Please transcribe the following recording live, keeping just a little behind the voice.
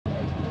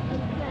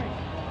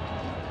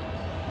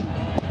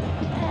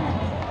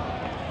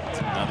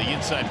the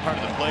inside part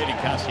of the plate, and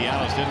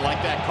Castellanos didn't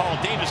like that call.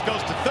 Davis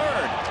goes to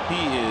third.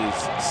 He is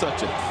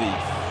such a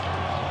thief.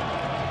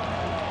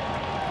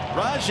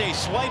 Rajai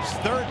swipes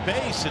third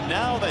base, and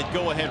now that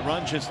go-ahead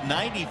run just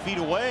 90 feet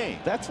away.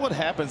 That's what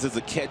happens as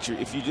a catcher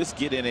if you just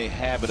get in a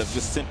habit of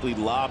just simply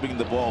lobbing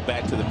the ball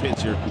back to the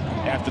pitcher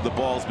after the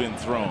ball's been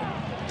thrown.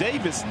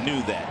 Davis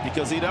knew that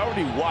because he'd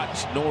already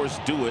watched Norris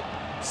do it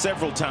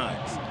several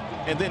times.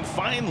 And then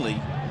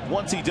finally,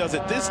 once he does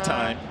it this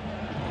time,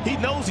 he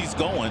knows he's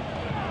going.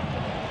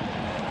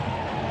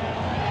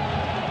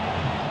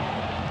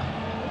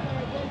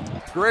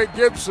 Greg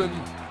Gibson,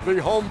 the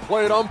home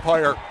plate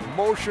umpire,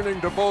 motioning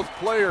to both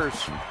players.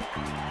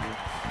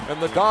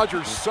 And the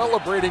Dodgers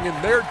celebrating in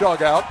their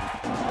dugout.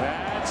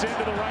 That's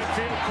into the right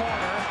field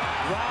corner.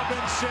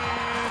 Robinson,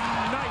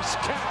 nice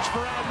catch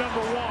for out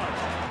number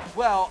one.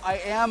 Well, I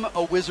am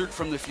a wizard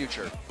from the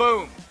future.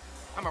 Boom.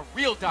 I'm a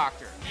real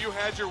doctor. If you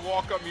had your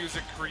walk-up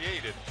music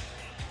created,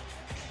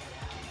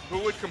 who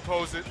would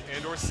compose it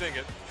and or sing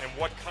it, and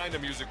what kind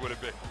of music would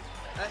it be?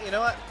 You know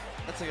what?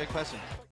 That's a good question.